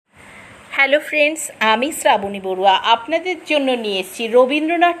Hello friends, আমি শ্রাবণী বড়ুয়া আপনাদের জন্য নিয়ে এসেছি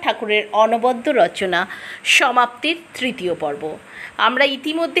রবীন্দ্রনাথ ঠাকুরের অনবদ্য রচনা সমাপ্তির তৃতীয় পর্ব। আমরা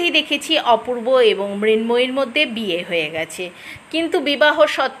ইতিমধ্যেই দেখেছি অপূর্ব এবং মৃন্ময়ীর মধ্যে বিয়ে হয়ে গেছে, কিন্তু বিবাহ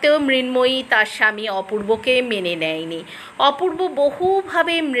সত্ত্বেও মৃন্ময়ী তার স্বামী অপূর্বকে মেনে নেয়নি। অপূর্ব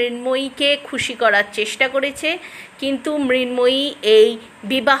বহুভাবে মৃন্ময়ীকে খুশি করার চেষ্টা করেছে, কিন্তু মৃন্ময়ী এই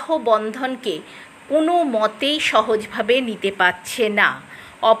বিবাহ বন্ধনকে কোনো মতেই সহজভাবে নিতে পারছে না।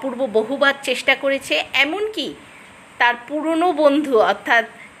 অপূর্ব বহুবার চেষ্টা করেছে, এমনকি তার পুরনো বন্ধু অর্থাৎ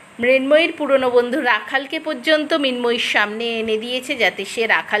মৃন্ময়ীর পুরনো বন্ধু রাখালকে পর্যন্ত মৃন্ময়ীর সামনে এনে দিয়েছে, যাতে সে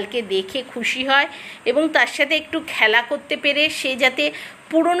রাখালকে দেখে খুশি হয় এবং তার সাথে একটু খেলা করতে পেরে সে যাতে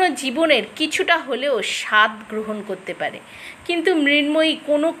পুরনো জীবনের কিছুটা হলেও স্বাদ গ্রহণ করতে পারে। কিন্তু মৃন্ময়ী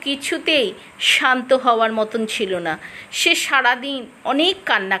কোনো কিছুতেই শান্ত হওয়ার মতন ছিল না। সে সারাদিন অনেক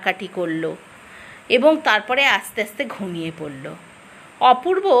কান্নাকাটি করলো এবং তারপরে আস্তে আস্তে ঘুমিয়ে পড়ল।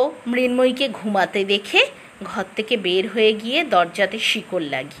 অপূর্ব মৃন্ময়ীকে ঘুমাতে দেখে ঘর থেকে বের হয়ে গিয়ে দরজাতে শিকল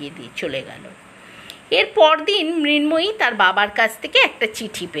লাগিয়ে দিয়ে চলে গেল। এর পরদিন মৃন্ময়ী তার বাবার কাছ থেকে একটা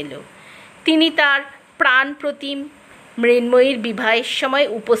চিঠি পেল। তিনি তার প্রাণ প্রতিম মৃন্ময়ীর বিবাহের সময়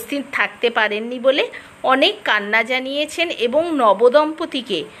উপস্থিত থাকতে পারেননি বলে অনেক কান্না জানিয়েছেন এবং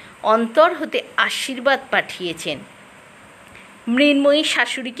নবদম্পতিকে অন্তর হতে আশীর্বাদ পাঠিয়েছেন। মৃন্ময়ী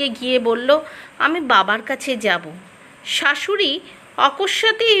শাশুড়িকে গিয়ে বলল, আমি বাবার কাছে যাব। শাশুড়ি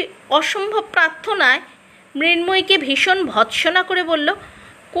অকস্মাৎই অসম্ভব প্রার্থনায় মৃন্ময়ীকে ভীষণ ভৎসনা করে বলল,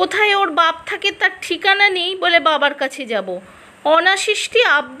 কোথায় ওর বাপ থাকে তার ঠিকানা নেই বলে বাবার কাছে যাব, অনাসৃষ্টি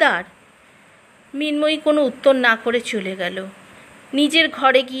আবদার। মৃন্ময়ী কোনো উত্তর না করে চলে গেল। নিজের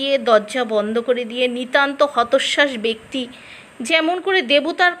ঘরে গিয়ে দরজা বন্ধ করে দিয়ে নিতান্ত হতশ্বাস ব্যক্তি যেমন করে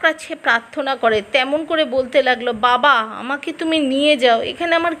দেবতার কাছে প্রার্থনা করে তেমন করে বলতে লাগলো, বাবা আমাকে তুমি নিয়ে যাও,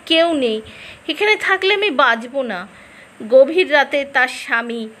 এখানে আমার কেউ নেই, এখানে থাকলে আমি বাঁচব না। গভীর রাতে তার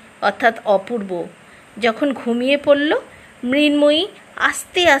স্বামী অর্থাৎ অপূর্ব যখন ঘুমিয়ে পড়ল, মৃন্ময়ী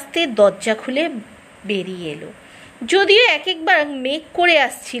আস্তে আস্তে দরজা খুলে বেরিয়ে এলো। যদিও এক একবার মেঘ করে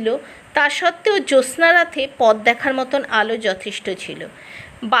আসছিল, তা সত্ত্বেও জ্যোৎস্না রাতে পথ দেখার মতন আলো যথেষ্ট ছিল।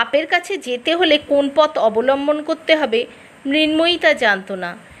 বাপের কাছে যেতে হলে কোন পথ অবলম্বন করতে হবে মৃন্ময়ী তা জানত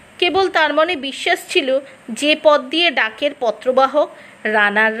না। কেবল তার মনে বিশ্বাস ছিল যে পথ দিয়ে ডাকের পত্রবাহক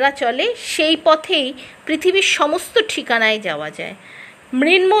রানাররা চলে সেই পথেই পৃথিবীর সমস্ত ঠিকানায় যাওয়া যায়।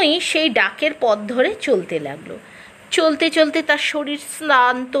 মৃন্ময়ী সেই ডাকের পথ ধরে চলতে লাগলো। চলতে চলতে তার শরীর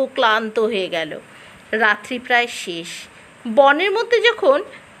ক্লান্ত হয়ে গেল। রাত্রি প্রায় শেষ। বনের মধ্যে যখন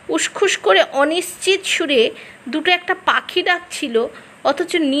উসখুস করে অনিশ্চিত সুরে দুটো একটা পাখি ডাকছিল,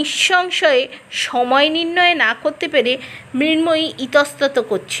 অথচ নিঃসংশয়ে সময় নির্ণয় না করতে পেরে মৃন্ময়ী ইতস্তত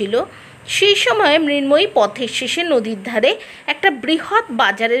করছিল, সেই সময় মৃন্ময়ী পথের শেষে নদীর ধারে একটা বৃহৎ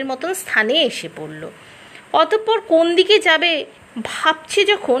বাজারের মতন স্থানে এসে পড়ল। অতঃপর কোন দিকে যাবে ভাবছে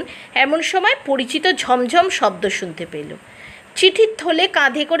যখন, এমন সময় পরিচিত ঝমঝম শব্দ শুনতে পেল। চিঠির থলে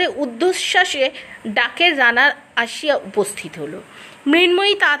কাঁধে করে ঊর্ধ্বশ্বাসে ডাকের রানার আসিয়া উপস্থিত হলো।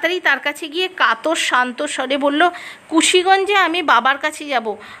 মৃন্ময়ী তাড়াতাড়ি তার কাছে গিয়ে কাতর শান্ত স্বরে বলল, কুশিগঞ্জে আমি বাবার কাছে যাব,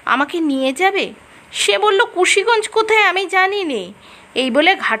 আমাকে নিয়ে যাবে? সে বলল, কুশিগঞ্জ কোথায় আমি জানি নে। এই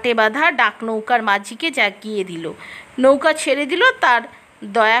বলে ঘাটে বাঁধা ডাক নৌকার মাঝিকে জাগিয়ে দিল। নৌকা ছেড়ে দিল। তার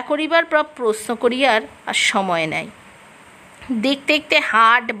দয়া করিবার বা প্রশ্ন করিয়ার আর সময় নাই। দেখতে দেখতে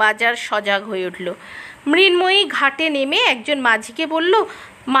হাট বাজার সজাগ হয়ে উঠল। মৃন্ময়ী ঘাটে নেমে একজন মাঝিকে বলল,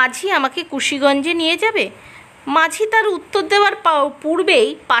 মাঝি আমাকে কুশিগঞ্জে নিয়ে যাবে? মাঝি তার উত্তর দেওয়ার পূর্বেই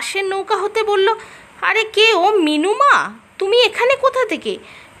পাশের নৌকা হতে বলল, আরে কে ও? মিনুমা, তুমি এখানে কোথা থেকে?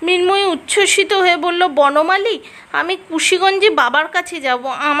 মৃন্ময়ী উচ্ছ্বসিত হয়ে বলল, বনমালী, আমি কুশিগঞ্জে বাবার কাছে যাব,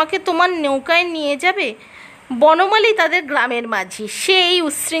 আমাকে তোমার নৌকায় নিয়ে যাবে? বনমালী তাদের গ্রামের মাঝি। সে এই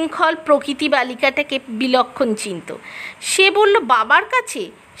উচ্ছৃঙ্খল প্রকৃতি বালিকাটাকে বিলক্ষণ চিনত। সে বলল, বাবার কাছে?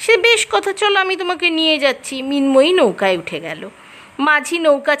 সে বেশ কথা, চলো আমি তোমাকে নিয়ে যাচ্ছি। মৃন্ময়ী নৌকায় উঠে গেল। মাঝি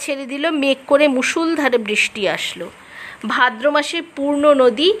নৌকা ছেড়ে দিল। মেঘ করে মুষলধারে বৃষ্টি আসলো। ভাদ্র মাসে পূর্ণ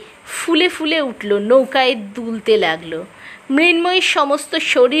নদী ফুলে ফুলে উঠল, নৌকায় দুলতে লাগলো। মৃন্ময়ীর সমস্ত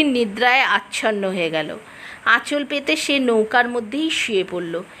শরীর নিদ্রায় আচ্ছন্ন হয়ে গেল। আঁচল পেতে সে নৌকার মধ্যেই শুয়ে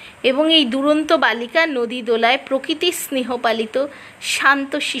পড়ল এবং এই দুরন্ত বালিকা নদী দোলায় প্রকৃতির স্নেহপালিত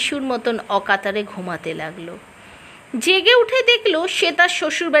শান্ত শিশুর মতন অকাতরে ঘুমাতে লাগলো। জেগে উঠে দেখল সে তার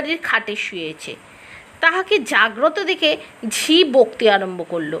শ্বশুরবাড়ির খাটে শুয়েছে। তাহাকে জাগ্রত দেখে ঝি বকতে আরম্ভ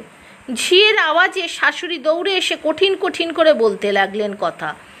করল। ঝিয়ের আওয়াজে শাশুড়ি দৌড়ে এসে কঠিন কঠিন করে বলতে লাগলেন কথা।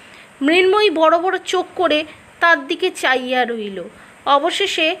 মৃন্ময়ী বড় বড় চোখ করে তার দিকে চাইয়া রইল।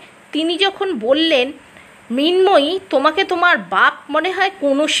 অবশেষে তিনি যখন বললেন, মৃন্ময়ী, তোমাকে তোমার বাপ মনে হয়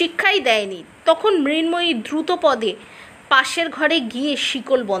কোনো শিক্ষাই দেয়নি, তখন মৃন্ময়ী দ্রুত পদে পাশের ঘরে গিয়ে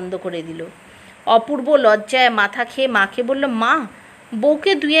শিকল বন্ধ করে দিল। অপূর্ব লজ্জায় মাথা খেয়ে মাকে বলল, মা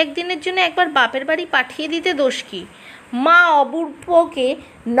বউকে 2-1 দিনের জন্য একবার বাপের বাড়ি পাঠিয়ে দিতে দোষ কি? মা অপূর্বকে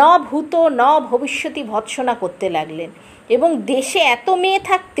ন ভূত ন ভবিষ্যতি ভৎসনা করতে লাগলেন এবং দেশে এত মেয়ে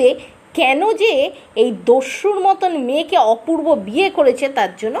থাকতে কেন যে এই দস্যুর মতন মেয়েকে অপূর্ব বিয়ে করেছে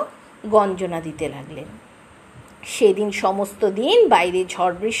তার জন্য গঞ্জনা দিতে লাগলেন। সেদিন সমস্ত দিন বাইরে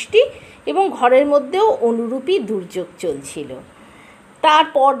ঝড় বৃষ্টি এবং ঘরের মধ্যেও অনুরূপী দুর্যোগ চলছিল। তার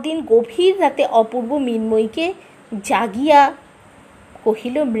পরদিন গভীর রাতে অপূর্ব মৃন্ময়ীকে জাগিয়া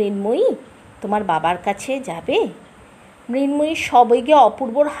কহিল, মৃন্ময়ী, তোমার বাবার কাছে যাবে? মৃন্ময়ী সবেগে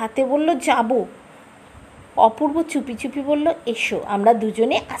অপূর্বর হাতে বলল, যাব। অপূর্ব চুপি চুপি বলল, এসো, আমরা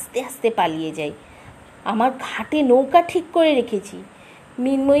দুজনে আস্তে আস্তে পালিয়ে যাই। আমার ঘাটে নৌকা ঠিক করে রেখেছি।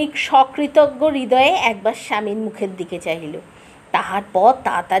 মৃন্ময়ী সকৃতজ্ঞ হৃদয়ে একবার স্বামীর মুখের দিকে চাহিল। তাহার পর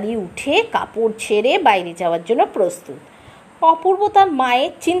তাড়াতাড়ি উঠে কাপড় ছেড়ে বাইরে যাওয়ার জন্য প্রস্তুত। অপূর্ব তার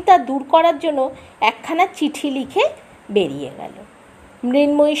মায়ের চিন্তা দূর করার জন্য একখানা চিঠি লিখে বেরিয়ে গেল।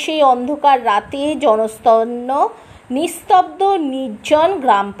 মৃন্ময়ী সেই অন্ধকার রাতে জনস্তব্ধ নিস্তব্ধ নির্জন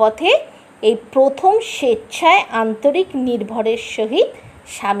গ্রামপথে এই প্রথম স্বেচ্ছায় আন্তরিক নির্ভরের সহিত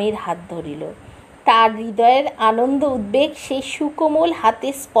স্বামীর হাত ধরিল। তার হৃদয়ের আনন্দ উদ্বেগ সেই সুকোমল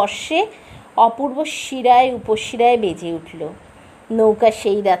হাতের স্পর্শে অপূর্ব শিরায় উপশিরায় বেজে উঠল। নৌকা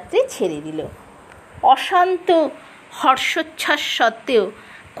সেই রাত্রে ছেড়ে দিল। অশান্ত হর্ষোচ্ছ্বাস সত্ত্বেও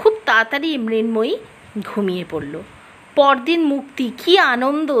খুব তাড়াতাড়ি মৃন্ময়ী ঘুমিয়ে পড়ল। পরদিন মুক্তি, কি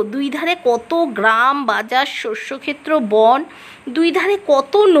আনন্দ! দুই ধারে কত গ্রাম, বাজার, শস্যক্ষেত্র, বন, দুই ধারে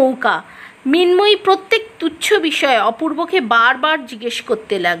কত নৌকা। মৃন্ময়ী প্রত্যেক তুচ্ছ বিষয়ে অপূর্বকে বারবার জিজ্ঞেস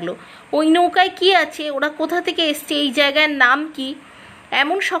করতে লাগলো, ওই নৌকায় কি আছে, ওরা কোথা থেকে এসছে, এই জায়গার নাম কি?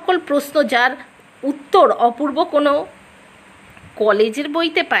 এমন সকল প্রশ্ন যার উত্তর অপূর্ব কোনো কলেজের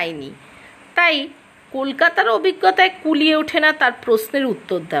বইতে পায়নি। তাই কলকাতার অভিজ্ঞতায় কুলিয়ে ওঠে না তার প্রশ্নের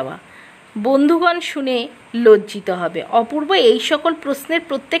উত্তর দেওয়া। বন্ধুগণ শুনে লজ্জিত হবে। অপূর্ব এই সকল প্রশ্নের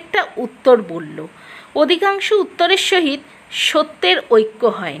প্রত্যেকটা উত্তর বলল। অধিকাংশ উত্তরের সহিত সত্যের ঐক্য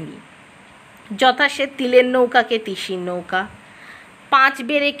হয়নি। যথা সে তিলের নৌকাকে তিসির নৌকা, 5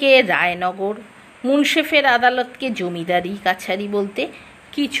 বেরেকে রায়নগর, মুন্সেফের আদালতকে জমিদারি কাছারি বলতে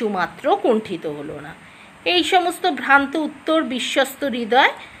কিছু মাত্র কুণ্ঠিত হলো না। এই সমস্ত ভ্রান্ত উত্তর বিশ্বস্ত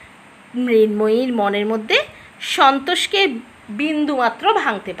হৃদয় মৃন্ময়ীর মনের মধ্যে সন্তোষকে বিন্দুমাত্র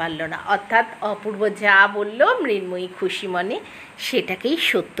ভাঙতে পারল না। অর্থাৎ অপূর্ব যা বলল মৃন্ময়ী খুশি মনে সেটাকেই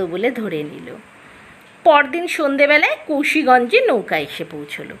সত্য বলে ধরে নিল। পরদিন সন্ধেবেলায় কৌশিগঞ্জে নৌকা এসে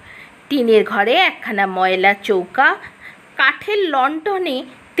পৌঁছল। টিনের ঘরে একখানা ময়লা চৌকা, কাঠের লণ্ঠনে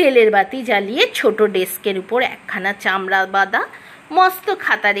তেলের বাতি জ্বালিয়ে ছোট ডেস্কের উপর একখানা চামড়া বাঁধা মস্ত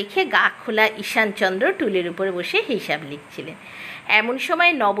খাতা রেখে গা খোলা ঈশানচন্দ্র টুলের উপর বসে হিসাব লিখছিলেন। এমন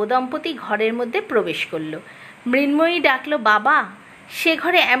সময় নবদম্পতি ঘরের মধ্যে প্রবেশ করল। মৃন্ময়ী ডাকল, বাবা। সে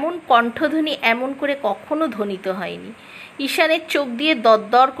ঘরে এমন কণ্ঠধ্বনি এমন করে কখনো ধ্বনিত হয়নি। ঈশানের চোখ দিয়ে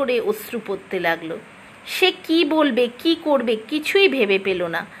দরদর করে অশ্রু পড়তে লাগলো। সে কি বলবে, কি করবে কিছুই ভেবে পেল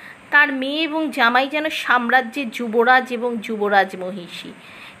না। তার মেয়ে এবং জামাই যেন সাম্রাজ্যের যুবরাজ এবং যুবরাজ মহিষী।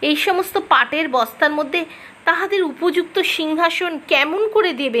 এই সমস্ত পাটের বস্তার মধ্যে তাহাদের উপযুক্ত সিংহাসন কেমন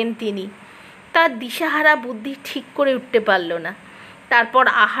করে দেবেন তিনি? তার দিশাহারা বুদ্ধি ঠিক করে উঠতে পারল না। তারপর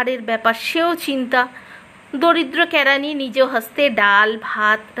আহারের ব্যাপার সেও চিন্তা। দরিদ্র কেরানি নিজ হস্তে ডাল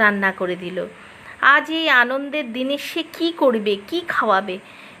ভাত রান্না করে দিল। আজ এই আনন্দের দিনে সে কি করবে, কি খাওয়াবে?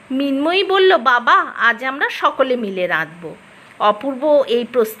 মৃন্ময়ী বলল, বাবা, আজ আমরা সকলে মিলে রাঁধব। অপূর্ব এই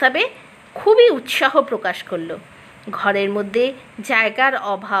প্রস্তাবে খুবই উৎসাহ প্রকাশ করল। ঘরের মধ্যে জায়গার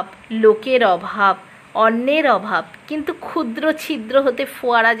অভাব, লোকের অভাব, অন্নের অভাব, কিন্তু ক্ষুদ্র ছিদ্র হতে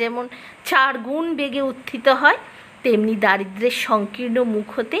ফোয়ারা যেমন 4 গুণ বেগে উত্থিত হয়, তেমনি দারিদ্র্যের সংকীর্ণ মুখ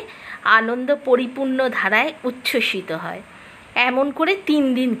হতে আনন্দ পরিপূর্ণ ধারায় উচ্ছ্বসিত হয়। এমন করে 3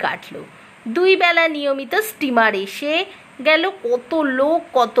 দিন কাটল। 2 বেলা নিয়মিত স্টিমার এসে গেল। কত লোক,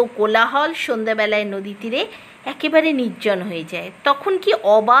 কত কোলাহল। সন্ধ্যাবেলায় নদী তীরে একেবারে নির্জন হয়ে যায়। তখন কি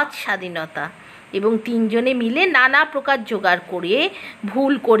অবাধ স্বাধীনতা! এবং 3 জনে মিলে নানা প্রকার জোগাড় করে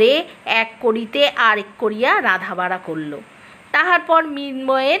ভুল করে এক করিতে আরেক করিয়া রাধাবাড়া করল। তাহার পর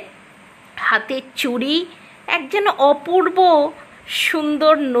মৃন্ময়ের হাতের চুড়ি এক যেন অপূর্ব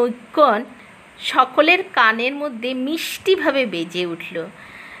সুন্দর নৈকন সকলের কানের মধ্যে মিষ্টিভাবে বেজে উঠল।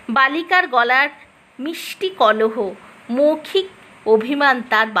 বালিকার গলার মিষ্টি কলহ, মৌখিক অভিমান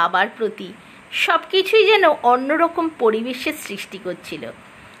তার বাবার প্রতি সব কিছুই যেন অন্যরকম পরিবেশের সৃষ্টি করছিল।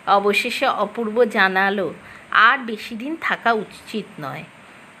 অবশেষে অপূর্ব জানালো আর বেশি দিন থাকা উচিত নয়।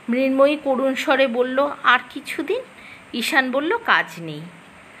 মৃন্ময়ী করুণ স্বরে বলল, আর কিছুদিন? ঈশান বলল, কাজ নেই।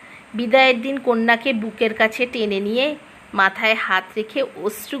 বিদায়ের দিন কন্যাকে বুকের কাছে টেনে নিয়ে মাথায় হাত রেখে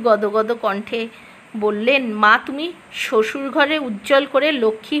অশ্রু গদগদ কণ্ঠে বললেন, মা, তুমি শ্বশুর ঘরে উজ্জ্বল করে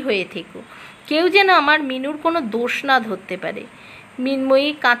লক্ষ্মী হয়ে থেকো। কেউ যেন আমার মিনুর কোনো দোষ না ধরতে পারে।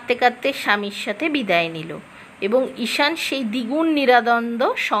 মৃন্ময়ী কাঁদতে কাঁদতে স্বামীর সাথে বিদায় নিল এবং ঈশান সেই দ্বিগুণ নিরানন্দ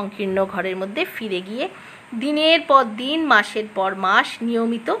সংকীর্ণ ঘরের মধ্যে ফিরে গিয়ে দিনের পর দিন মাসের পর মাস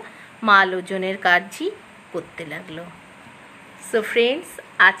নিয়মিত মা আলোচনের কাজই করতে লাগলো। সো ফ্রেন্ডস,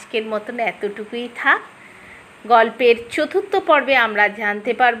 আজকের মতন এতটুকুই থাক। গল্পের চতুর্থ পর্বে আমরা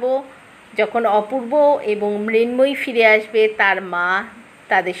জানতে পারবো যখন অপূর্ব এবং মৃন্ময়ী ফিরে আসবে তার মা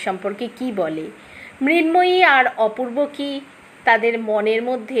তাদের সম্পর্কে কি বলে। মৃন্ময়ী আর অপূর্ব কি তাদের মনের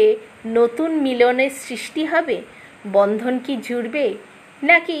মধ্যে নতুন মিলনের সৃষ্টি হবে, বন্ধন কি জুড়বে,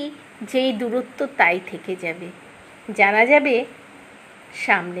 নাকি যেই দূরত্ব তাই থেকে যাবে, জানা যাবে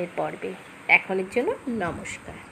সামনের পর্বে। এখনের জন্য নমস্কার।